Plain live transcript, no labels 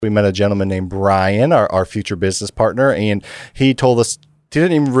We met a gentleman named Brian, our future business partner, and he told us, he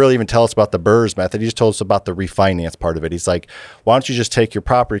didn't even tell us about the BRRRR method. He just told us about the refinance part of it. He's like, why don't you just take your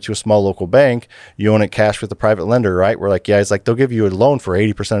property to a small local bank? You own it cash with a private lender, right? We're like, yeah. He's like, they'll give you a loan for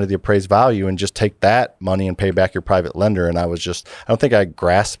 80% of the appraised value and just take that money and pay back your private lender. And I don't think I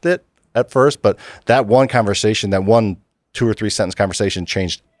grasped it at first, but that one conversation, that one 2 or 3 sentence conversation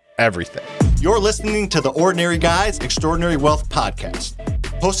changed everything. You're listening to the Ordinary Guys, Extraordinary Wealth podcast.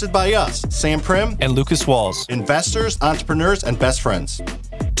 Hosted by us, Sam Prim and Lucas Walls. Investors, entrepreneurs, and best friends.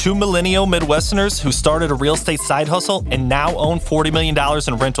 2 millennial Midwesterners who started a real estate side hustle and now own $40 million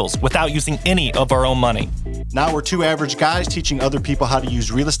in rentals without using any of our own money. Now we're 2 average guys teaching other people how to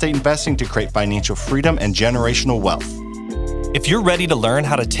use real estate investing to create financial freedom and generational wealth. If you're ready to learn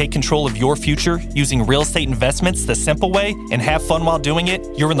how to take control of your future using real estate investments the simple way and have fun while doing it,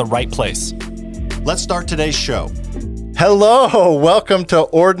 you're in the right place. Let's start today's show. Hello, welcome to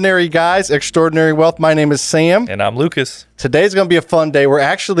Ordinary Guys, Extraordinary Wealth. My name is Sam. And I'm Lucas. Today's going to be a fun day. We're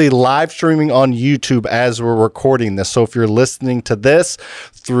actually live streaming on YouTube as we're recording this. So if you're listening to this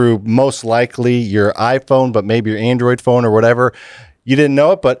through most likely your iPhone, but maybe your Android phone or whatever, you didn't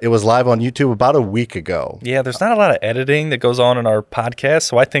know it, but it was live on YouTube about a week ago. Yeah, there's not a lot of editing that goes on in our podcast,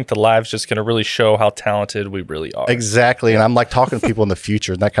 so I think the live's just going to really show how talented we really are. Exactly, and I'm like talking to people in the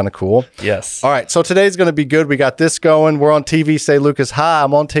future. Isn't that kind of cool? Yes. All right, so today's going to be good. We got this going. We're on TV. Say, Lucas, hi,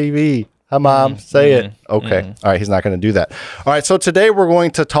 I'm on TV. Hi, Mom. Say it. Okay. All right. He's not going to do that. All right. So today we're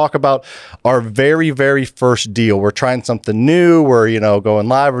going to talk about our very, very first deal. We're trying something new. We're, going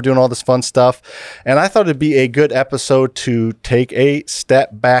live. We're doing all this fun stuff. And I thought it'd be a good episode to take a step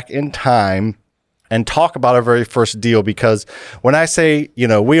back in time and talk about our very first deal. Because when I say,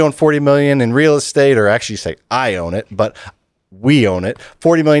 we own $40 million in real estate, or actually say I own it, but we own it,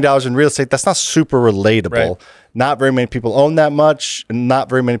 $40 million in real estate, that's not super relatable. Right. Not very many people own that much, and not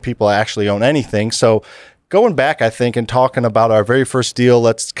very many people actually own anything. So going back, I think, and talking about our very first deal,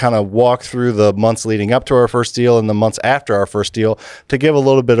 let's kind of walk through the months leading up to our first deal and the months after our first deal to give a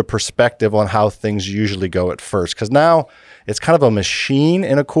little bit of perspective on how things usually go at first. Because now it's kind of a machine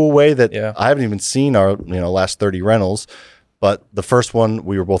in a cool way that I haven't even seen our last 30 rentals. But the first one,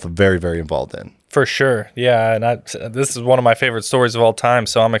 we were both very, very involved in. For sure. Yeah. And this is one of my favorite stories of all time.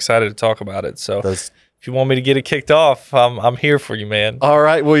 So I'm excited to talk about it. So if you want me to get it kicked off, I'm here for you, man. All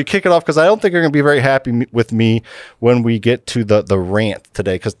right. Well, you kick it off because I don't think you're going to be very happy with me when we get to the rant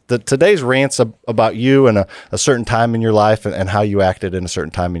today. Because today's rant's about you and a certain time in your life and how you acted in a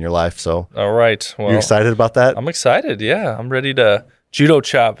certain time in your life. So, all right. Well, you excited about that? I'm excited. Yeah. I'm ready to judo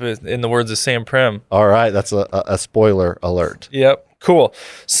chop, in the words of Sam Prim. All right. That's a spoiler alert. Yep. Cool.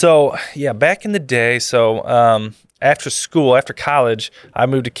 So, back in the day, after college, I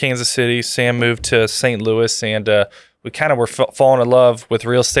moved to Kansas City. Sam moved to St. Louis, and we kind of were falling in love with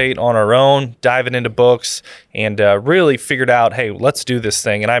real estate on our own, diving into books, and really figured out, hey, let's do this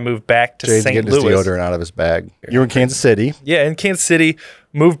thing. And I moved back to St. Louis. Getting his deodorant out of his bag. You were in Kansas City? Yeah, in Kansas City.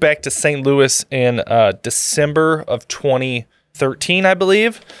 Moved back to St. Louis in December of 2013, I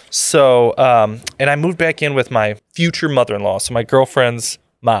believe. So, and I moved back in with my future mother-in-law, so my girlfriend's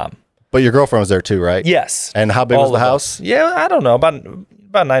mom. But your girlfriend was there too, right? Yes. And how big was the house? Yeah, I don't know, about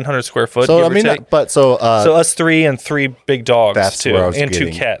 900 square foot. So so us 3 and 3 big dogs. That's too, where I was and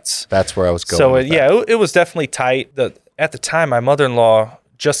getting, 2 cats. That's where I was going. So it was definitely tight. At the time, my mother-in-law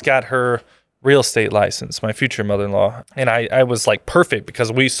just got her real estate license, my future mother-in-law, and I was like perfect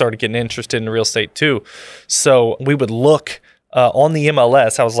because we started getting interested in real estate too. So we would look on the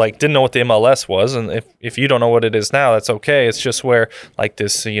MLS. I was like, didn't know what the MLS was, and if you don't know what it is now, that's okay. It's just where like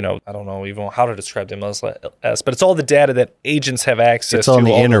this, I don't know even how to describe the MLS, but it's all the data that agents have access to. It's on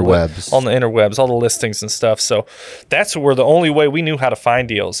the interwebs. On the interwebs, all the listings and stuff. So that's where the only way we knew how to find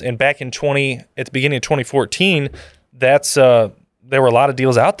deals. And back at the beginning of 2014, there were a lot of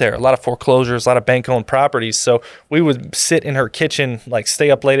deals out there, a lot of foreclosures, a lot of bank-owned properties. So we would sit in her kitchen, like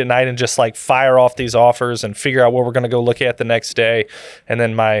stay up late at night and just like fire off these offers and figure out what we're going to go look at the next day. And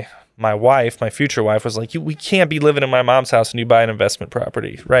then my wife, my future wife, was like, we can't be living in my mom's house and you buy an investment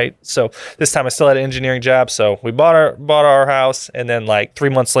property, right? So this time I still had an engineering job. So we bought our house, and then like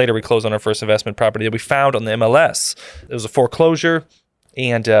 3 months later, we closed on our first investment property that we found on the MLS. It was a foreclosure.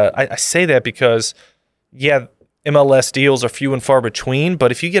 And I say that because, MLS deals are few and far between,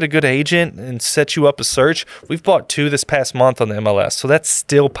 but if you get a good agent and set you up a search, we've bought 2 this past month on the MLS. So that's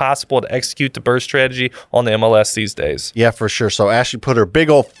still possible to execute the BRRRR strategy on the MLS these days. Yeah, for sure. So Ashley put her big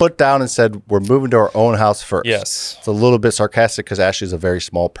old foot down and said, we're moving to our own house first. Yes. It's a little bit sarcastic because Ashley's a very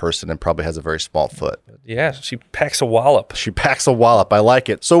small person and probably has a very small foot. Yeah, she packs a wallop. I like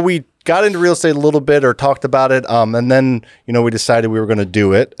it. So we got into real estate a little bit or talked about it. And then, we decided we were going to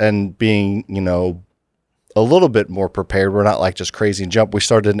do it, and being, a little bit more prepared. We're not like just crazy and jump. We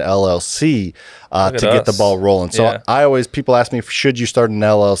started an LLC to get the ball rolling. So people ask me, should you start an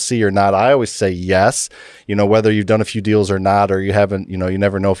LLC or not? I always say yes. Whether you've done a few deals or not, or you haven't, you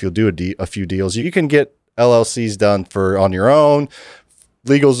never know if you'll do a few deals. You can get LLCs done on your own,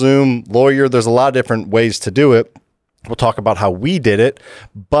 LegalZoom, lawyer. There's a lot of different ways to do it. We'll talk about how we did it,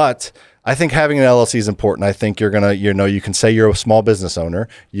 but I think having an LLC is important. I think you're gonna, you can say you're a small business owner.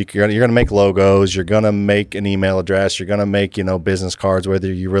 You're gonna make logos. You're gonna make an email address. You're gonna make business cards,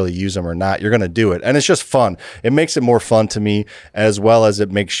 whether you really use them or not. You're gonna do it, and it's just fun. It makes it more fun to me, as well as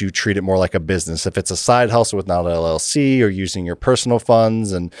it makes you treat it more like a business. If it's a side hustle with not an LLC, or using your personal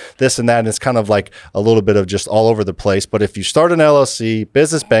funds and this and that, and it's kind of like a little bit of just all over the place. But if you start an LLC,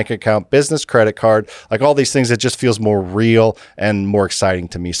 business bank account, business credit card, like all these things, it just feels more real and more exciting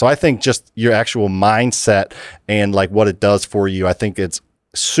to me. So I think just your actual mindset and like what it does for you, I think it's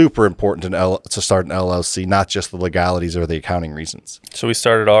super important to start an LLC, not just the legalities or the accounting reasons. So we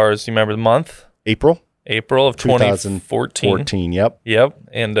started ours, you remember the month? April of 2014. Yep.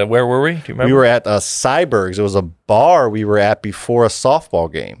 And where were we? Do you remember? We were at Cyberg's. It was a bar we were at before a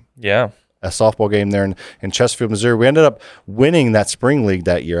softball game. Yeah. A softball game there in Chesterfield, Missouri. We ended up winning that spring league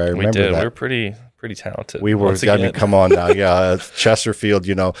that year. I remember that. We were pretty talented. We were, come on now. Yeah, Chesterfield,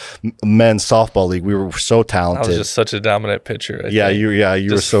 men's softball league. We were so talented. I was just such a dominant pitcher.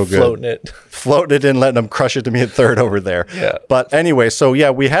 You were so good. Floating it in, letting them crush it to me at third over there. Yeah. But anyway, so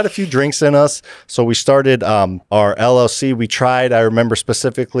we had a few drinks in us. So we started our LLC. We tried, I remember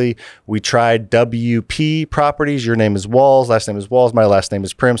specifically, we tried WP Properties. Your name is Walls. Last name is Walls. My last name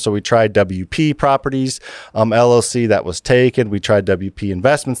is Prim. So we tried WP Properties LLC. That was taken. We tried WP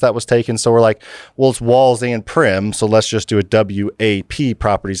Investments. That was taken. So we're like, well, it's Walls and Prim, so let's just do a WAP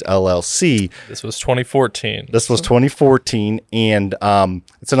Properties LLC. This was 2014. And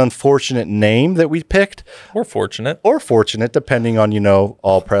it's an unfortunate name that we picked. Or fortunate, depending on,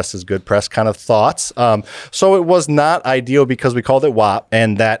 all press is good press kind of thoughts. So it was not ideal because we called it WAP,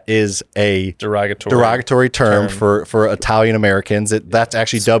 and that is a derogatory term for Italian Americans. That's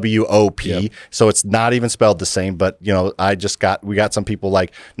actually WOP, so it's not even spelled the same. But, we got some people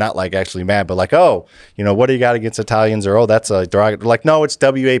not actually mad, but what do you got against Italians? Or, that's a derogatory. Like, no, it's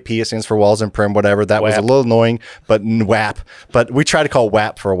WAP. It stands for Walls and Prim, whatever. That was a little annoying, but WAP. But we tried to call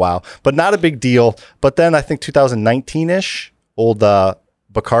WAP for a while, but not a big deal. But then I think 2019-ish, old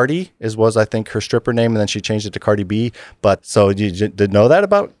Bacardi was I think her stripper name, and then she changed it to Cardi B. But so you did know that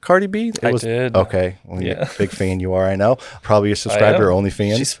about Cardi B? I did. Okay. Well, big fan you are, I know. Probably a subscriber,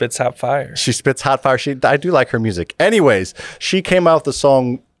 OnlyFans. She spits hot fire. I do like her music. Anyways, she came out with the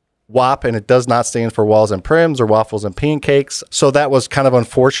song WAP, and it does not stand for Walls and Prims or Waffles and Pancakes. So that was kind of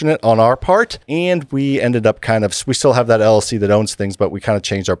unfortunate on our part. And we ended up we still have that LLC that owns things, but we kind of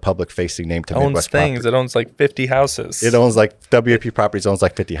changed our public facing name to Midwest Properties. It owns like 50 houses. It owns WAP Properties owns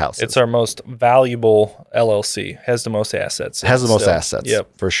like 50 houses. It's our most valuable LLC, has the most assets.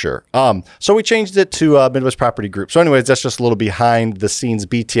 Yep. For sure. So we changed it to Midwest Property Group. So anyways, that's just a little behind the scenes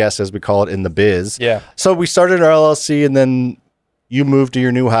BTS, as we call it in the biz. Yeah. So we started our LLC, and then you moved to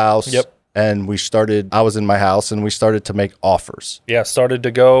your new house. Yep. And I was in my house, and we started to make offers. Yeah, started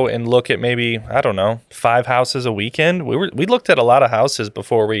to go and look at maybe, 5 houses a weekend. We looked at a lot of houses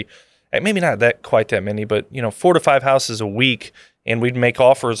before maybe not quite that many, but 4 to 5 houses a week, and we'd make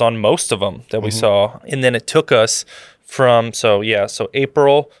offers on most of them that we saw. And then it took us so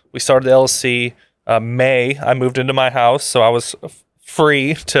April, we started the LLC. May, I moved into my house, so I was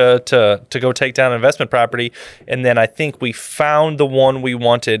free to go take down an investment property. And then I think we found the one we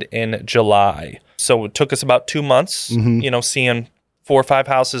wanted in July. So it took us about 2 months, seeing 4 or 5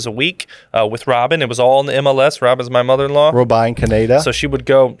 houses a week with Robin. It was all in the MLS. Robin's my mother-in-law. Robin Canada. So she would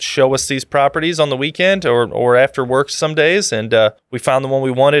go show us these properties on the weekend or after work some days. And we found the one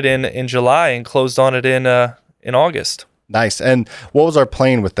we wanted in July and closed on it in August. Nice. And what was our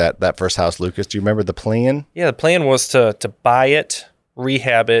plan with that first house, Lucas? Do you remember the plan? Yeah, the plan was to buy it,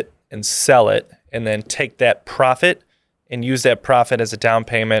 rehab it, and sell it, and then take that profit and use that profit as a down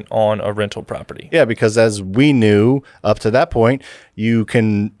payment on a rental property. Yeah, because as we knew up to that point, you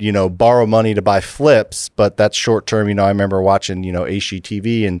can, borrow money to buy flips, but that's short term. I remember watching,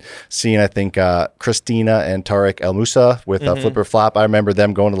 HGTV and seeing, I think, Christina and Tariq El Moussa with Flipper Flop. I remember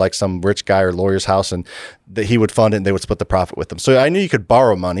them going to like some rich guy or lawyer's house, and he would fund it and they would split the profit with them. So I knew you could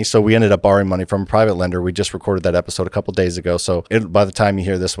borrow money. So we ended up borrowing money from a private lender. We just recorded that episode a couple days ago. So by the time you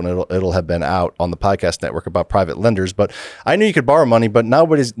hear this one, it'll have been out on the podcast network about private lenders. But I knew you could borrow money, but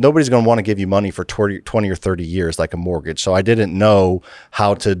nobody's going to want to give you money for 20 or 30 years like a mortgage. So I didn't know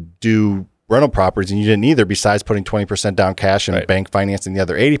how to do rental properties, and you didn't either, besides putting 20% down cash and bank financing the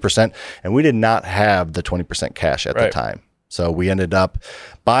other 80%. And we did not have the 20% cash at the time. So we ended up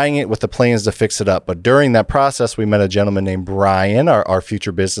buying it with the plans to fix it up. But during that process, we met a gentleman named Brian, our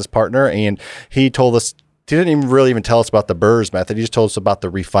future business partner, and he told us, he didn't really tell us about the BRRRR method. He just told us about the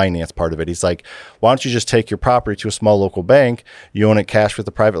refinance part of it. He's like, why don't you just take your property to a small local bank? You own it cash with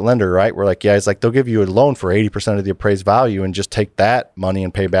a private lender, right? We're like, yeah. He's like, they'll give you a loan for 80% of the appraised value and just take that money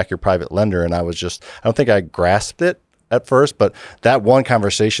and pay back your private lender. And I don't think I grasped it at first, but that one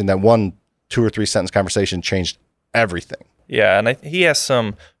conversation, that one 2 or 3 sentence conversation changed everything. Yeah, and he has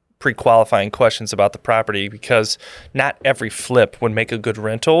some pre-qualifying questions about the property, because not every flip would make a good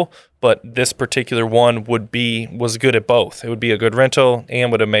rental, but this particular one was good at both. It would be a good rental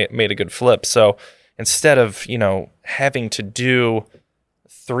and would have made a good flip. So instead of, having to do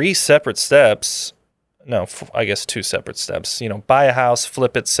 3 separate steps, I guess 2 separate steps, buy a house,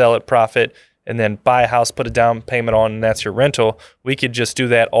 flip it, sell it, profit, and then buy a house, put a down payment on, and that's your rental. We could just do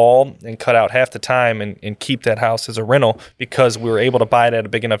that all and cut out half the time and keep that house as a rental, because we were able to buy it at a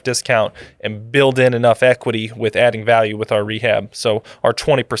big enough discount and build in enough equity with adding value with our rehab. So our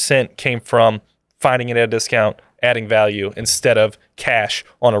 20% came from finding it at a discount, adding value, instead of cash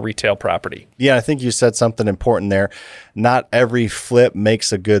on a retail property. Yeah, I think you said something important there. Not every flip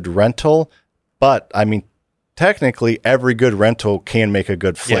makes a good rental, but technically every good rental can make a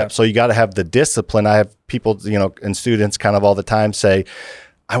good flip. Yeah. So you got to have the discipline. I have people, and students kind of all the time say,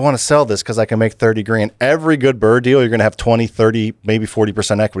 I want to sell this because I can make 30 grand. Every good BRRRR deal, you're going to have 20, 30, maybe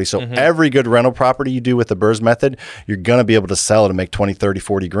 40% equity. So every good rental property you do with the BRRRR method, you're going to be able to sell it and make 20, 30,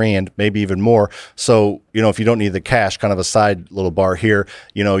 40 grand, maybe even more. So, if you don't need the cash, kind of a side little bar here,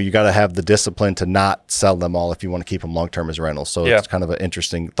 you got to have the discipline to not sell them all if you want to keep them long-term as rentals. So it's kind of an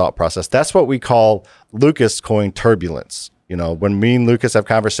interesting thought process. That's what we call Lucas coin turbulence. When me and Lucas have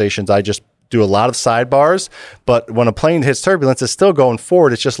conversations, I just do a lot of sidebars, but when a plane hits turbulence, it's still going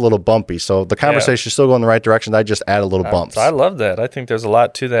forward. It's just a little bumpy. So the conversation is still going in the right direction. I just add a little bumps. I love that. I think there's a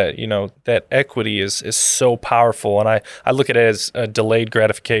lot to that. That equity is so powerful. And I look at it as a delayed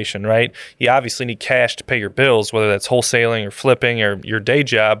gratification, right? You obviously need cash to pay your bills, whether that's wholesaling or flipping or your day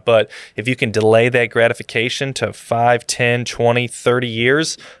job. But if you can delay that gratification to 5, 10, 20, 30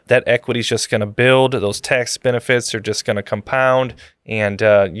 years, that equity is just going to build. Those tax benefits are just going to compound. And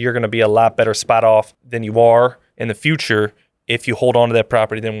you're going to be a lot better spot off than you are in the future if you hold on to that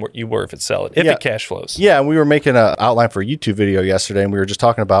property than you were if it sell it, if it cash flows. Yeah, and we were making an outline for a YouTube video yesterday, and we were just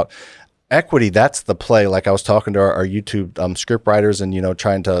talking about equity. That's the play. Like I was talking to our YouTube script writers and,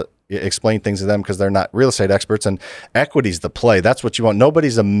 trying to explain things to them because they're not real estate experts, and equity's the play. That's what you want.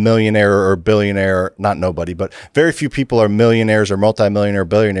 Nobody's a millionaire or billionaire, not nobody, but very few people are millionaires or multimillionaire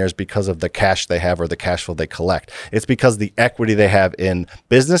billionaires because of the cash they have or the cash flow they collect. It's because the equity they have in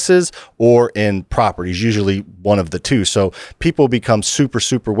businesses or in properties, usually one of the two. So people become super,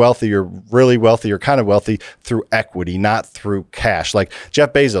 super wealthy or really wealthy or kind of wealthy through equity, not through cash. Like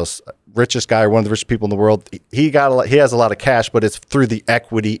Jeff Bezos, richest guy or one of the richest people in the world, he has a lot of cash, but it's through the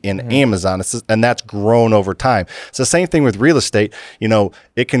equity in Amazon, and that's grown over time. It's the same thing with real estate.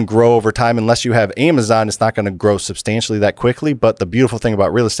 It can grow over time. Unless you have Amazon, it's not going to grow substantially that quickly. But the beautiful thing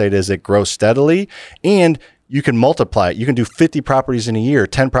about real estate is it grows steadily, and you can multiply it. You can do 50 properties in a year,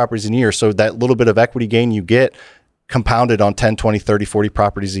 10 properties in a year. So that little bit of equity gain you get compounded on 10, 20, 30, 40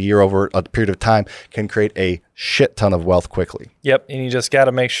 properties a year over a period of time can create a shit ton of wealth quickly. Yep. And you just got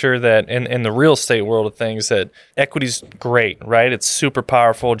to make sure that in the real estate world of things that equity's great, right? It's super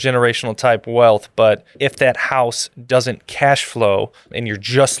powerful, generational type wealth. But if that house doesn't cash flow and you're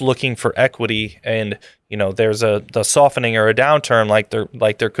just looking for equity and there's the softening or a downturn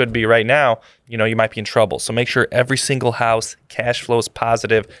like there could be right now, you might be in trouble. So make sure every single house cash flows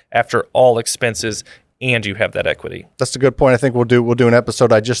positive after all expenses, and you have that equity. That's a good point. I think we'll do an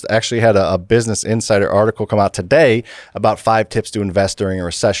episode. I just actually had a Business Insider article come out today about 5 tips to invest during a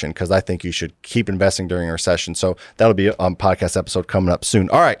recession, because I think you should keep investing during a recession. So that'll be a podcast episode coming up soon.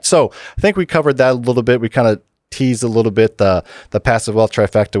 All right. So I think we covered that a little bit. We kind of tease a little bit the passive wealth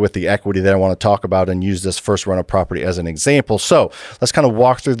trifecta with the equity that I want to talk about and use this first rental property as an example. So let's kind of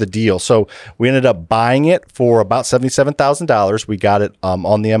walk through the deal. So we ended up buying it for about $77,000. We got it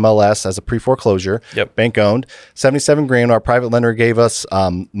on the MLS as a pre-foreclosure, bank owned, $77,000. Our private lender gave us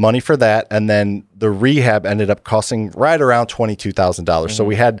money for that. And then the rehab ended up costing right around $22,000. So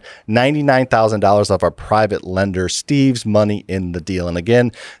we had $99,000 of our private lender, Steve's money in the deal. And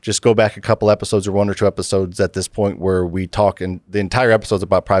again, just go back a couple episodes or 1 or 2 episodes at this point where we talk, and the entire episode's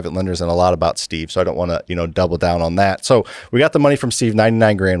about private lenders and a lot about Steve. So I don't want to, double down on that. So we got the money from Steve,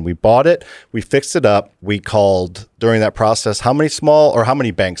 99 grand. We bought it. We fixed it up. We called during that process. How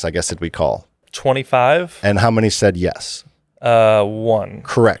many banks, I guess, did we call? 25. And how many said yes? 1.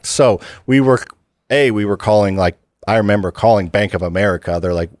 Correct. So we were calling, like, I remember calling Bank of America.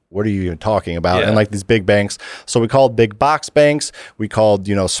 They're like, what are you even talking about? Yeah. And like these big banks. So we called big box banks. We called,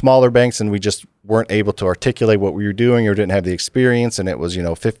 smaller banks, and we just weren't able to articulate what we were doing or didn't have the experience. And it was,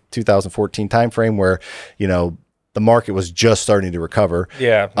 2014 timeframe where, the market was just starting to recover.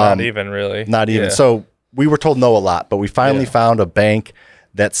 Yeah. Not even really. Not even. Yeah. So we were told no a lot, but we finally found a bank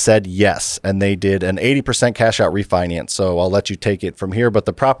that said yes, and they did an 80% cash out refinance. So I'll let you take it from here, but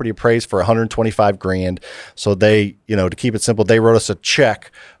the property appraised for 125 grand. So they, to keep it simple, they wrote us a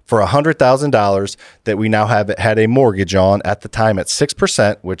check for $100,000 that we now had a mortgage on at the time at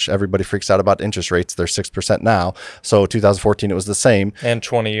 6%, which everybody freaks out about interest rates. They're 6% now. So 2014, it was the same. And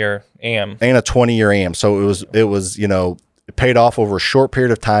 20-year AM. And a 20-year AM. So it was, it paid off over a short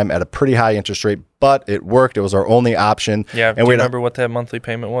period of time at a pretty high interest rate, but it worked. It was our only option. Yeah. And do you remember what that monthly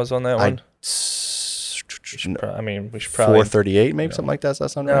payment was on that one? we should probably 438, maybe something like that. Does that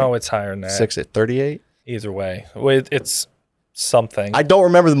sound right? No, it's higher than that. 6 at 38. Either way, it's something. I don't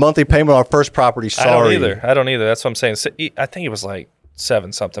remember the monthly payment on our first property. Sorry. I don't either. That's what I'm saying. So, I think it was like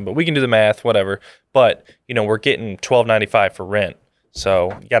 7 something, but we can do the math, whatever. But we're getting $12.95 for rent,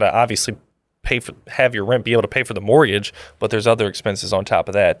 so you got to obviously have your rent be able to pay for the mortgage, but there's other expenses on top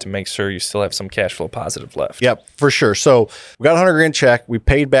of that to make sure you still have some cash flow positive left. Yep, for sure. So we got a $100 grand check. We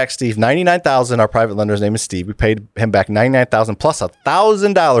paid back Steve $99,000. Our private lender's name is Steve. We paid him back $99,000 plus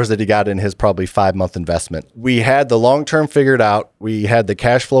 $1,000 that he got in his probably 5-month investment. We had the long term figured out. We had the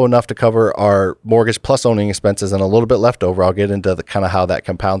cash flow enough to cover our mortgage plus owning expenses and a little bit left over. I'll get into the kind of how that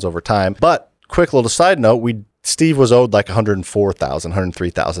compounds over time. But quick little side note, Steve was owed like $104,000,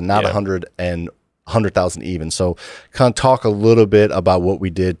 $103,000, not $100,000 even. So kind of talk a little bit about what we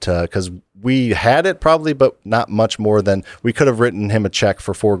did because we had it probably, but not much more than we could have written him a check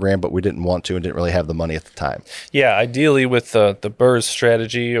for $4 grand, but we didn't want to and didn't really have the money at the time. Yeah, ideally with the BRRRR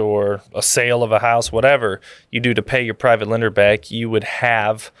strategy or a sale of a house, whatever you do to pay your private lender back, you would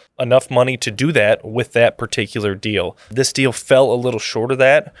have enough money to do that with that particular deal. This deal fell a little short of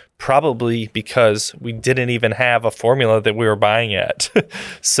that, probably because we didn't even have a formula that we were buying at.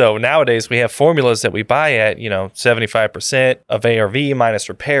 So nowadays we have formulas that we buy at, 75% of ARV minus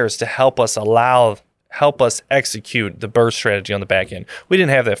repairs to help us execute the BRRRR strategy on the back end. We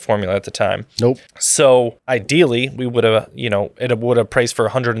didn't have that formula at the time. Nope. So ideally, we would have, it would have priced for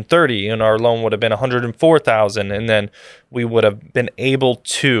 130, and our loan would have been 104,000, and then we would have been able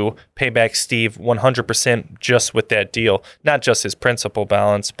to pay back Steve 100% just with that deal, not just his principal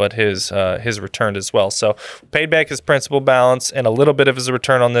balance, but his return as well. So paid back his principal balance and a little bit of his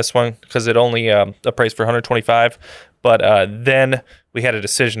return on this one because it only appraised for 125. But then we had a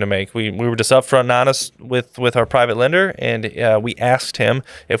decision to make. We were just upfront and honest with our private lender, and we asked him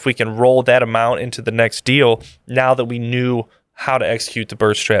if we can roll that amount into the next deal now that we knew how to execute the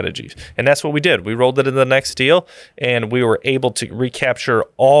BRRRR strategies. And that's what we did. We rolled it into the next deal, and we were able to recapture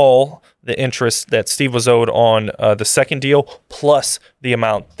all the interest that Steve was owed on the second deal, plus the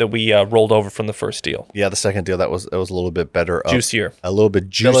amount that we rolled over from the first deal. Yeah, the second deal, it was a little bit better. Juicier. A little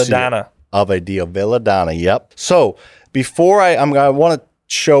bit juicier. Villadonna. Of a deal. Villadonna, yep. So before I want to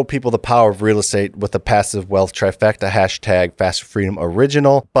show people the power of real estate with the passive wealth trifecta, hashtag Fast Freedom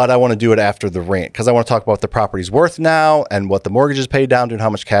Original, but I want to do it after the rant because I want to talk about what the property's worth now and what the mortgage is paid down to and how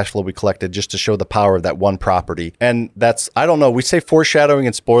much cash flow we collected just to show the power of that one property. And that's, I don't know, we say foreshadowing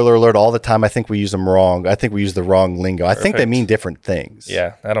and spoiler alert all the time. I think we use them wrong. I think we use the wrong lingo. I think they mean different things.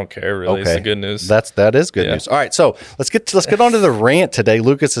 Yeah, I don't care really. Okay. It's the good news. That is good news. All right, so let's get on to the rant today.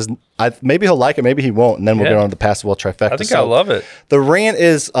 Lucas is, maybe he'll like it, maybe he won't, and then we'll get on to the passive wealth trifecta. I think I love it. The rant is,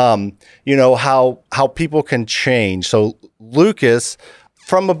 how people can change. So Lucas,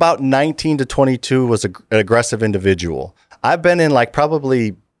 from about 19 to 22, was an aggressive individual. I've been in like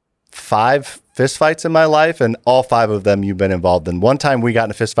probably 5 fist fights in my life, and all 5 of them you've been involved in. One time we got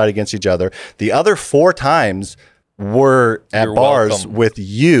in a fist fight against each other. The other 4 times were at bars with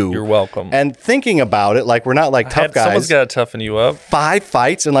you. You're welcome. And thinking about it, like we're not like tough guys. Someone's got to toughen you up. 5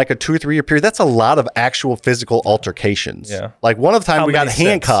 fights in like a 2 or 3 year period. That's a lot of actual physical altercations. Yeah. Like one of the time we got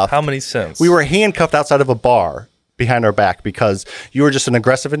handcuffed. How many cents? We were handcuffed outside of a bar behind our back because you were just an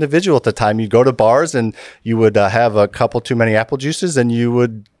aggressive individual at the time. You'd go to bars and you would have a couple too many apple juices and you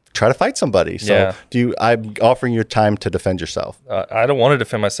would try to fight somebody. So I'm offering you time to defend yourself. I don't want to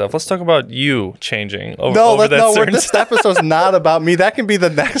defend myself. Let's talk about you changing over this episode's not about me. That can be the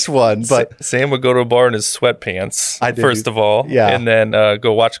next one. But Sam would go to a bar in his sweatpants, first of all, and then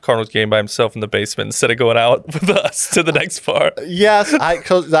go watch a Cardinals game by himself in the basement instead of going out with us to the next bar. Yes,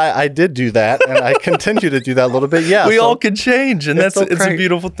 I did do that, and I continue to do that a little bit. Yeah, we all can change, and it's a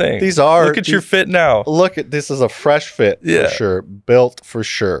beautiful thing. Look at your fit now. This is a fresh fit for sure, built for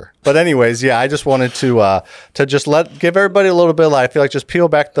sure. But anyways, I just wanted to just give everybody a little bit of light. I feel like just peel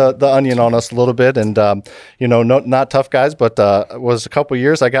back the onion on us a little bit, and not tough guys, but it was a couple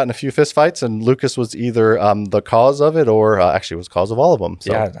years I got in a few fist fights, and Lucas was either the cause of it or actually was cause of all of them.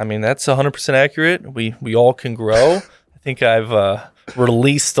 So. Yeah, I mean that's 100% accurate. We all can grow. I think I've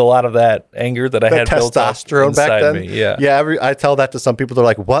released a lot of that anger that I had built up testosterone back then. Me. Yeah. I tell that to some people. They're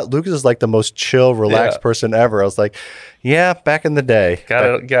like, "What? Lucas is like the most chill, relaxed person ever." I was like, "Yeah, back in the day,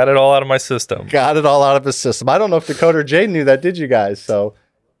 got it all out of my system. Got it all out of his system." I don't know if Dakota or Jay knew that. Did you guys? So.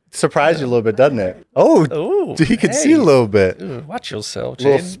 Surprised you a little bit, doesn't it? Oh, he can see a little bit. Dude, watch yourself, Jaden. A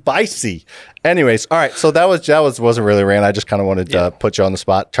little spicy. Anyways, all right. So that wasn't really rant. I just kind of wanted to put you on the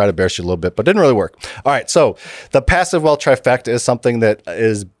spot, try to embarrass you a little bit, but didn't really work. All right. So the passive wealth trifecta is something that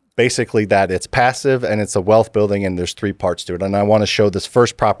is basically that it's passive and it's a wealth building, and there's 3 parts to it. And I want to show this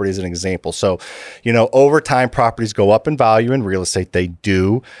first property as an example. So, over time, properties go up in value in real estate. They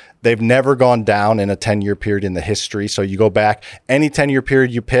do. They've never gone down in a 10-year period in the history. So you go back, any 10-year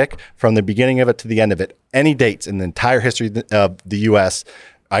period you pick, from the beginning of it to the end of it, any dates in the entire history of the U.S.,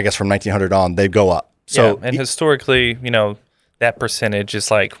 I guess from 1900 on, they go up. So and historically, that percentage is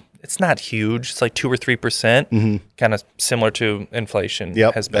like, it's not huge. It's like 2 or 3%, kind of similar to inflation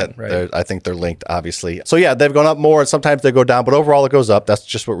has been, right? I think they're linked, obviously. So they've gone up more, and sometimes they go down, but overall it goes up. That's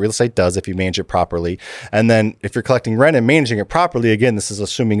just what real estate does if you manage it properly. And then if you're collecting rent and managing it properly, again, this is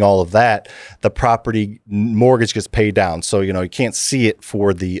assuming all of that, the property mortgage gets paid down. So, you can't see it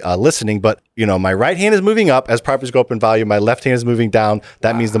for the listening, but my right hand is moving up as properties go up in value. My left hand is moving down.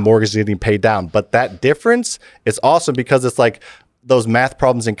 That means the mortgage is getting paid down. But that difference is awesome because it's like, those math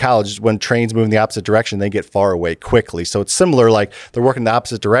problems in college, when trains move in the opposite direction, they get far away quickly. So it's similar, like they're working in the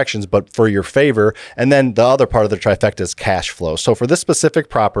opposite directions, but for your favor. And then the other part of the trifecta is cash flow. So for this specific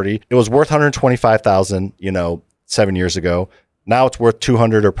property, it was worth $125,000, 7 years ago. Now it's worth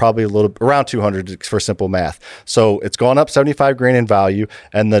 200 or probably a little around 200 for simple math. So it's gone up 75 grand in value,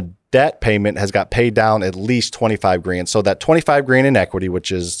 and the debt payment has got paid down at least 25 grand. So that 25 grand in equity,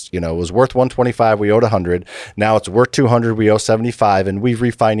 which is, was worth 125, we owed 100. Now it's worth 200, we owe 75, and we've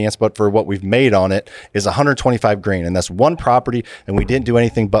refinanced, but for what we've made on it is 125 grand. And that's one property, and we didn't do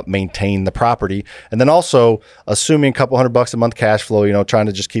anything but maintain the property. And then also assuming a couple $100 a month cash flow, trying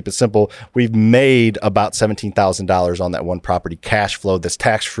to just keep it simple, we've made about $17,000 on that one property cash flow that's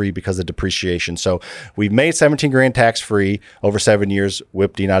tax-free because of depreciation. So we've made 17 grand tax-free over 7 years.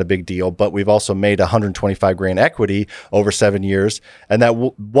 Whipty, not a big deal, but we've also made 125 grand equity over 7 years, and that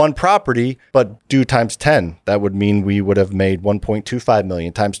one property, but do times 10, that would mean we would have made 1.25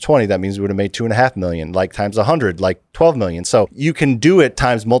 million. Times 20, that means we would have made 2.5 million. Like times 100, like 12 million. So you can do it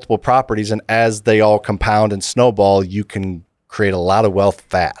times multiple properties, and as they all compound and snowball, you can create a lot of wealth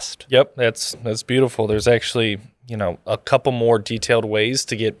fast. Yep, that's beautiful. There's actually a couple more detailed ways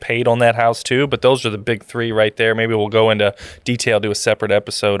to get paid on that house too, but those are the big 3 right there. Maybe we'll go into detail, do a separate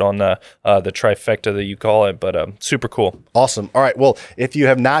episode on the trifecta that you call it, but super cool. Awesome. All right. Well, if you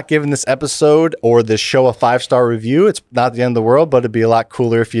have not given this episode or this show a 5-star review, it's not the end of the world, but it'd be a lot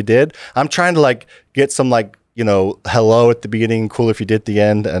cooler if you did. I'm trying to get some hello at the beginning, cool if you did at the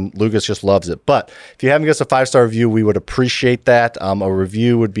end, and Lucas just loves it. But if you haven't given us a 5-star review, we would appreciate that. A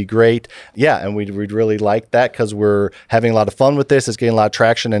review would be great. Yeah, and we'd really like that because we're having a lot of fun with this. It's getting a lot of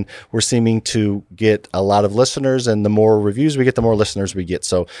traction, and we're seeming to get a lot of listeners, and the more reviews we get, the more listeners we get.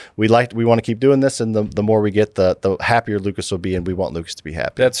 So we want to keep doing this, and the more we get, the happier Lucas will be, and we want Lucas to be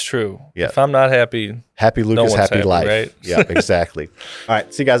happy. That's true. Yeah. If I'm not happy, happy Lucas, happy life. Right? Yeah, exactly. All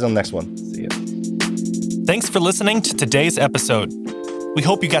right, see you guys on the next one. See ya. Thanks for listening to today's episode. We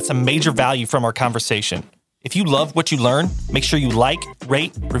hope you got some major value from our conversation. If you love what you learn, make sure you like,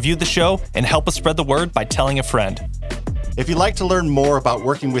 rate, review the show, and help us spread the word by telling a friend. If you'd like to learn more about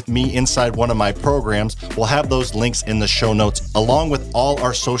working with me inside one of my programs, we'll have those links in the show notes, along with all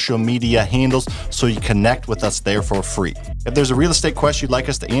our social media handles, so you connect with us there for free. If there's a real estate question you'd like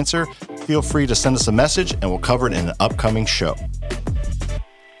us to answer, feel free to send us a message, and we'll cover it in an upcoming show.